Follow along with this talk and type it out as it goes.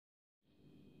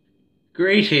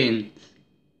Greetings,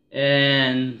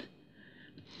 and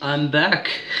I'm back,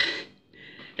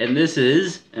 and this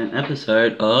is an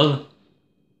episode of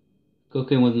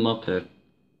Cooking with Mophead.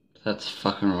 That's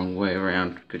fucking wrong way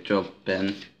around. Good job,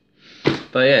 Ben.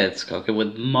 But yeah, it's Cooking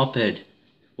with Mophead.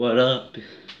 What up?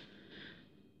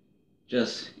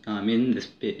 I'm in this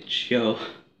bitch, yo,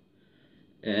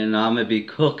 and I'm gonna be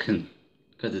cooking,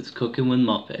 cause it's Cooking with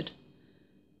Mophead.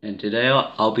 And today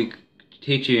I'll be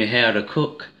teaching you how to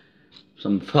cook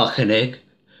some fucking egg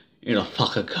in a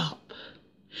fucking cup.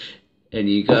 And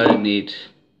you gotta need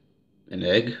an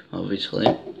egg, obviously,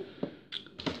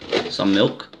 some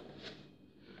milk,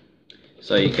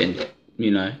 so you can,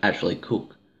 actually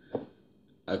cook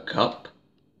a cup.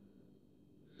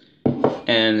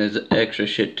 And there's extra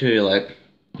shit too, like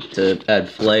to add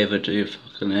flavor to your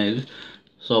fucking egg.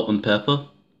 Salt and pepper.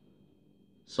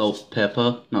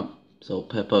 Not salt,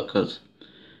 pepper, cause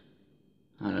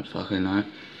I don't fucking know.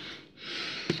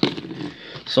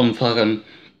 Some fucking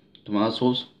tomato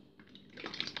sauce.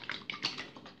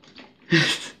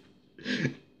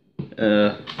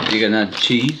 You can add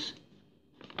cheese.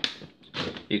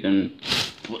 You can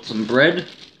put some bread.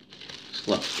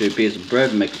 Slap 2 pieces of bread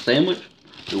and make a sandwich.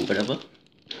 Do whatever.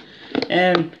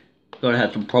 And gotta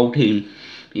have some protein.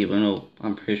 Even though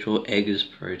I'm pretty sure egg is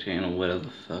protein or whatever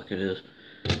the fuck it is.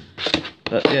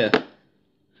 But yeah.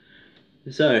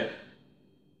 So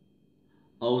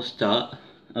I'll start.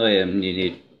 Oh yeah, and you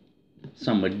need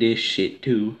some of this shit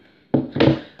too.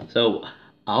 So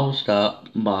I'll start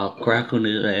by cracking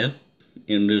it out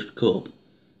in this cup.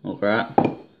 Alright?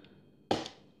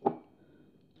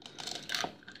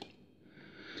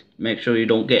 Make sure you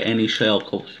don't get any shell,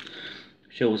 cause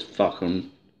shell's fucking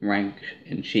rank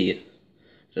and shit.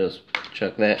 Just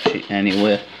chuck that shit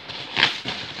anywhere.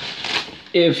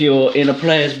 If you're in a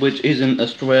place which isn't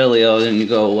Australia, then you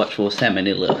go watch for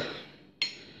salmonella.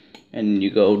 And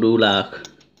you go do like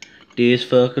this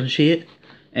fucking shit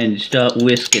and start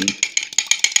whisking.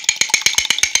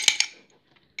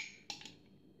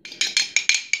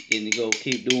 And you go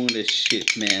keep doing this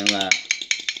shit, man, like,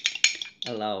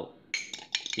 hello.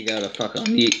 You gotta fucking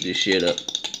heat this shit up.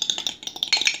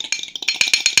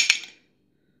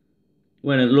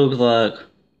 When it looks like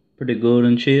pretty good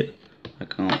and shit, I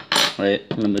can't. Wait,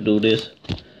 let me do this.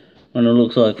 When it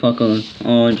looks like fucking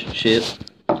orange and shit,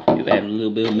 you add a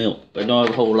little bit of milk, but not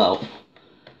a whole lot,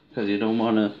 cause you don't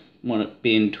want it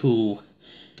being too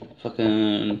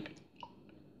fucking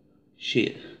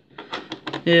shit.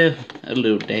 Yeah, a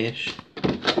little dash,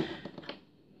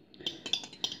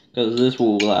 cause this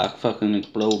will like fucking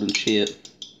explode and shit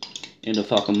in the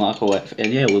fucking microwave,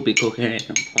 and yeah, we'll be cooking it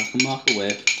in the fucking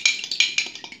microwave.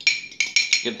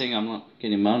 Good thing I'm not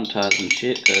getting monetized and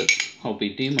shit, cause I'll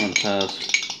be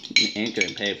demonetized and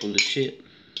getting paid for this shit,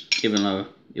 even though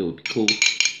it would be cool.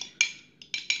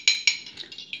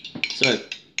 So,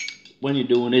 when you're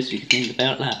doing this, you can think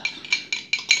about life.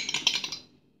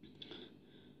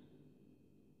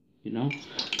 You know?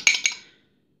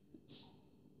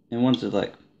 And once it's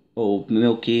like all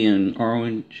milky and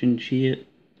orange and shit,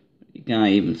 you can't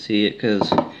even see it,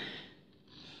 cause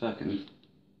fucking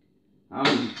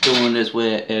I'm doing this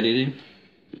without editing.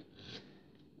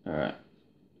 Alright.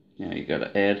 Now you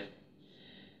gotta add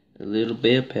a little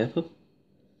bit of pepper.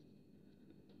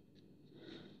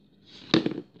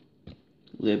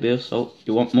 A little bit of salt.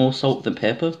 You want more salt than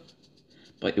pepper,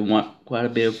 but you want quite a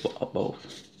bit of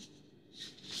both.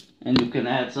 And you can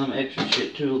add some extra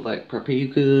shit too, like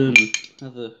paprika and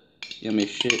other yummy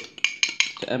shit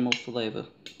to add more flavor.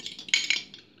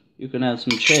 You can add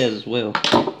some cheese as well.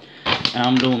 And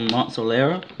I'm doing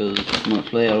mozzarella because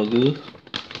mozzarella good.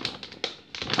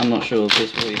 I'm not sure if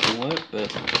this way can work, but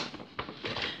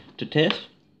to test,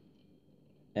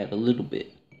 add a little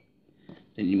bit.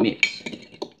 Then you mix.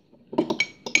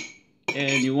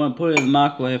 And you want to put it in the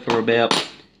microwave for about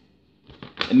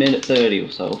 1:30 or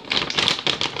so.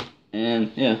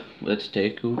 And yeah, let's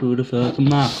take you to the fucking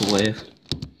microwave.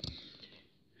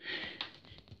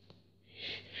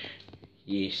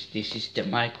 Yes, this is the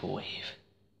microwave.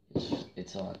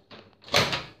 It's on.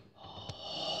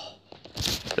 Oh,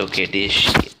 look at this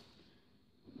shit.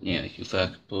 Now you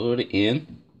fucking put it in.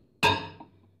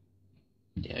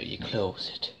 Now you close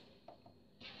it.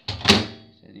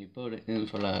 Then you put it in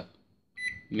for like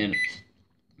minutes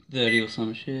 30 or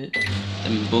some shit.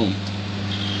 Then boom,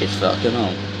 it's fucking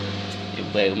on.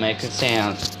 It will make a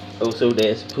sound. Also,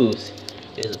 there's a poos.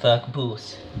 There's a fucking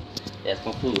poos. That's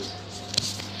my poos.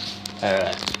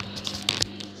 Alright.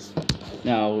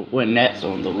 Now, when that's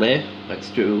on the lid, let's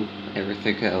do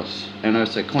everything else. And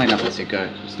also clean up as you go,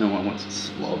 because no one wants to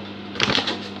slob.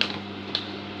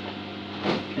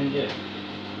 And yeah.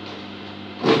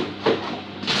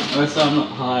 Also, I'm not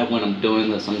high when I'm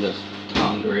doing this, I'm just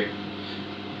hungry.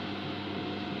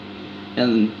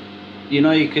 And, you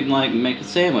know, you can, like, make a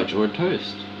sandwich or a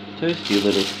toast. Toast, you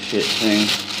little shit thing.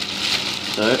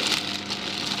 So,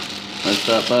 let's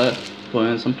start by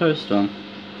putting some toast on.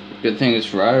 Good thing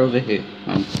it's right over here.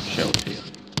 I'll show it to you.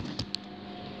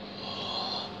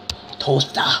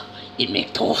 Toaster! It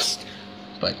makes toast!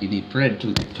 But you need bread to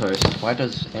make toast. Why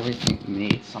does everything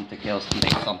need something else to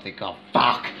make something? Oh,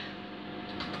 fuck!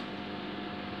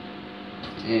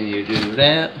 And you do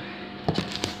that.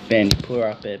 Then you pour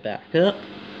it back up.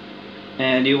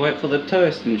 And you wait for the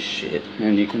toast and shit.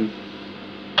 And you can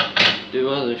do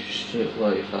other shit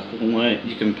while you fucking wait.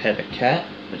 You can pet a cat,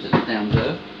 which is down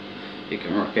there. You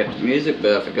can rock out to music,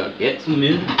 but I forgot to get some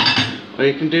music. Or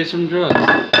you can do some drugs.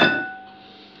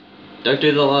 Don't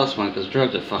do the last one, because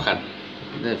drugs are fucking...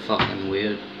 They're fucking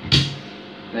weird.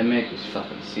 They make you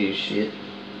fucking see shit.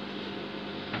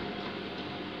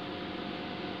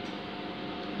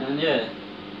 And yeah,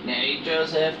 now you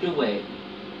just have to wait.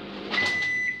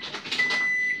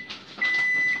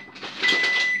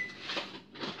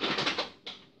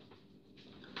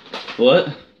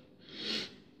 What?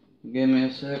 Give me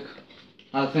a sec.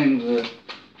 I think that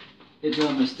it's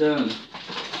almost done.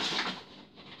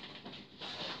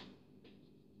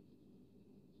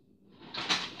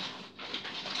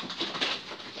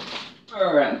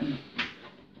 Alright.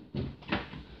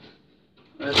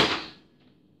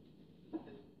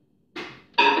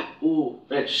 Ooh,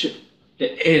 that shit.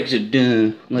 The eggs are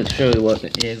done. Let's show you what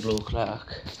the eggs look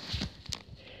like.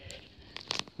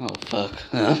 Oh fuck,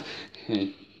 huh?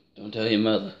 Don't tell your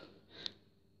mother.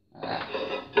 Ah.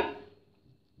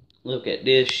 Look at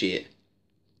this shit.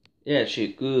 Yeah,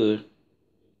 shit good.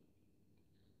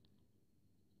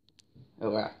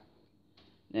 Alright.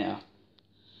 Now,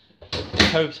 the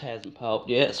toast hasn't popped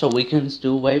yet, so we can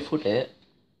still wait for that.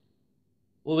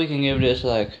 Well, we can give this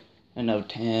like another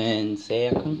 10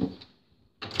 seconds.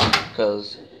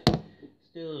 Because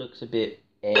still looks a bit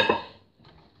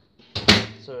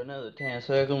So another 10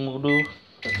 seconds will do.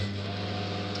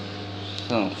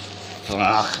 Oh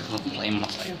fuck, I'm playing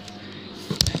myself.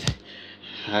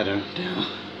 I don't know.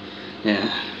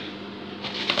 Yeah.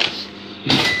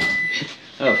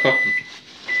 Oh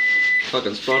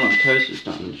fucking spot on toast is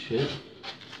done and shit.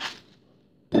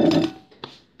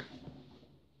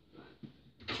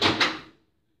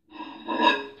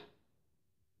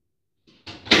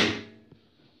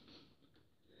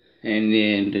 And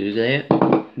then do that.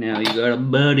 Now you gotta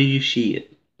butter your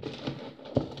shit.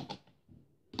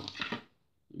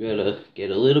 You gotta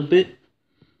get a little bit.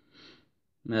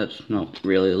 That's not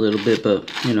really a little bit, but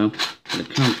you know, when it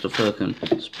comes to fucking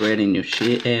spreading your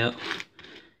shit out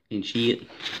and shit.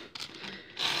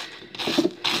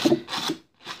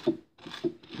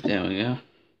 There we go.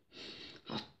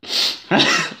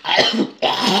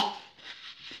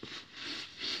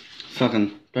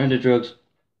 Fucking don't do drugs.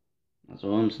 That's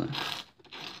all I'm saying.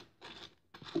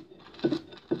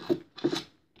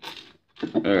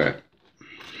 Alright.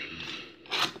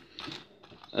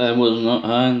 I was not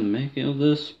high in the making of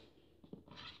this.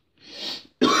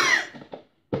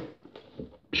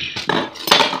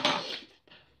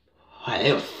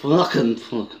 I fucking.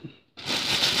 Put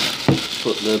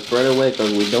the bread away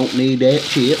because we don't need that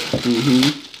shit.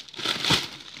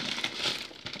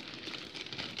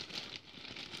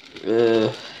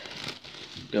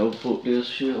 Go put this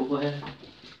shit away.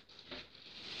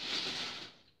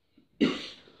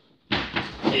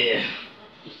 Yeah.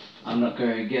 I'm not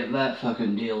going to get that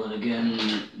fucking deal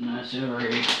again. No,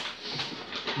 sorry.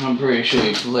 I'm pretty sure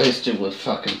you laced it with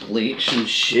fucking bleach and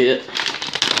shit.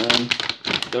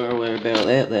 Don't worry about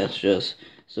that. That's just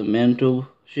some mental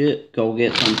shit. Go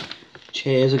get some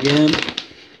chairs again.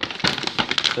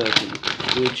 Fucking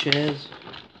good chairs.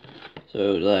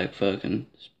 So, like, fucking,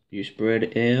 you spread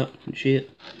it out and shit.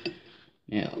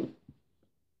 Now,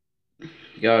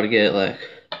 you gotta get, like,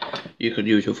 you could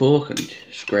use your fork and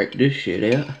scrape this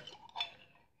shit out.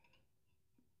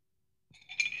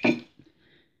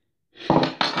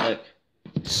 Like,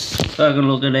 fucking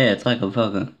look at that. It's like a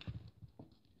fucking,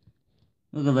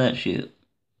 look at that shit.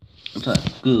 It's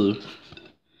like good.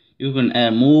 You can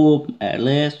add more, add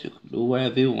less, you can do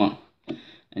whatever you want.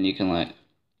 And you can, like,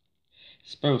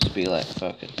 it's supposed to be like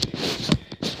fucking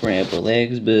scrambled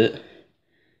eggs, but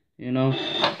you know,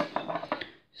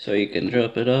 so you can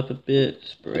drop it up a bit,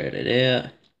 spread it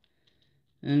out,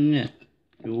 and yeah,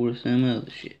 do some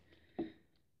other shit.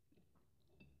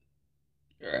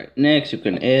 Alright, next you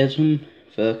can add some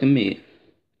fucking meat.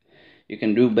 You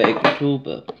can do bacon too,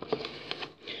 but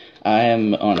I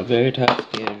am on a very tight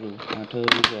schedule, I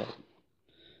told you that.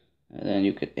 And then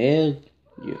you can add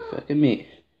your fucking meat.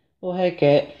 Oh, hey,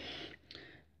 cat.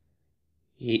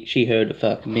 She heard the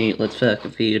fucking meat. Let's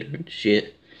fucking feed her and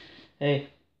shit. Hey.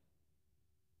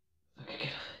 Okay,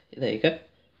 there you go.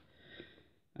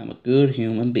 I'm a good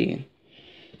human being.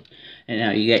 And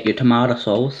now you get your tomato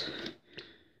sauce.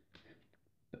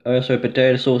 Also,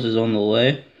 potato sauce is on the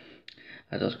way.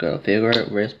 I just gotta figure out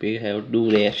a recipe how to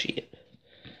do that shit.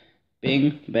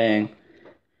 Bing, bang,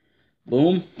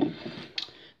 boom.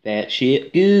 That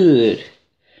shit good.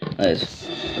 Let's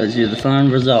do the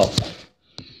fun result.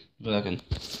 Fucking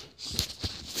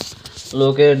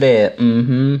look at that.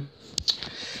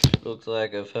 Looks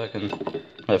like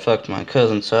I fucked my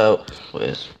cousin so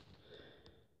with.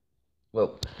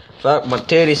 Well, fuck my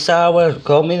titty sideways.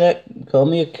 Call me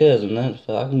a cousin. That's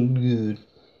fucking good.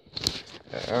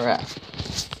 Alright.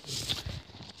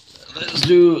 Let's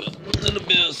do a little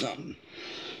bit of something.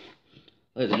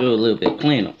 Let's do a little bit of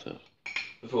cleanup first.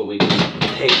 Before we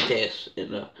taste test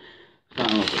in the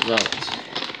final results.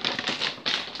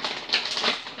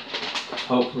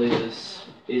 Hopefully this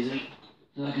isn't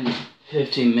fucking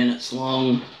 15 minutes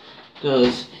long.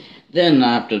 Because then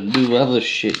I have to do other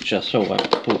shit just so I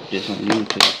can put this on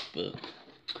YouTube. But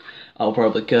I'll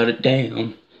probably cut it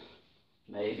down.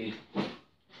 Maybe.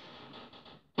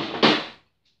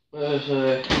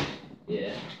 So,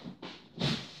 yeah.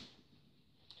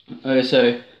 Okay,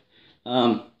 so,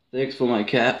 thanks for my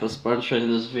cat for sponsoring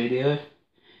this video.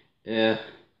 Yeah.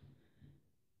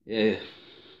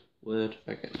 Word.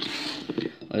 Okay.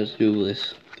 Let's do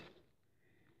this.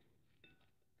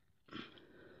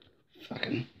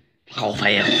 Fucking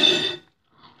Mophead.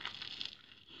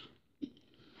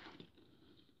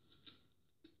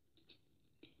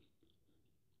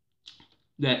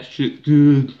 That shit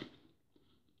good.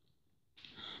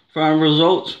 Final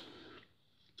results.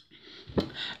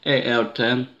 8 out of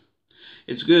 10.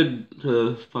 It's good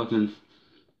to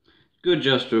good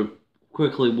just to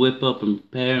quickly whip up and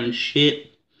prepare and shit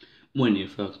when you're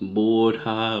fucking bored,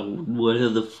 high, whatever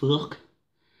the fuck.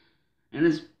 And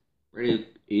it's pretty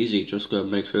easy, just gotta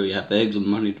make sure you have eggs and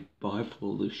money to buy for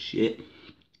all this shit.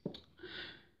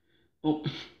 Well,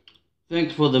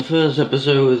 thanks for the first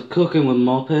episode with Cooking with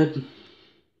Mophead.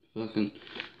 Fucking,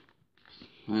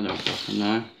 I don't fucking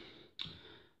know.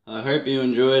 I hope you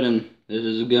enjoyed, and this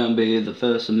is gonna be the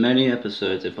first of many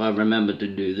episodes if I remember to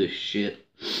do this shit.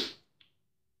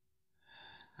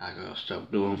 I gotta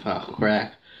stop doing fucking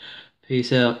crack.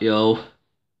 Peace out, yo.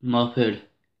 Mophead,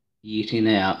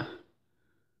 yeeting out.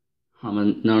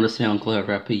 I'm not a SoundCloud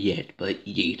rapper yet, but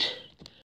yeet.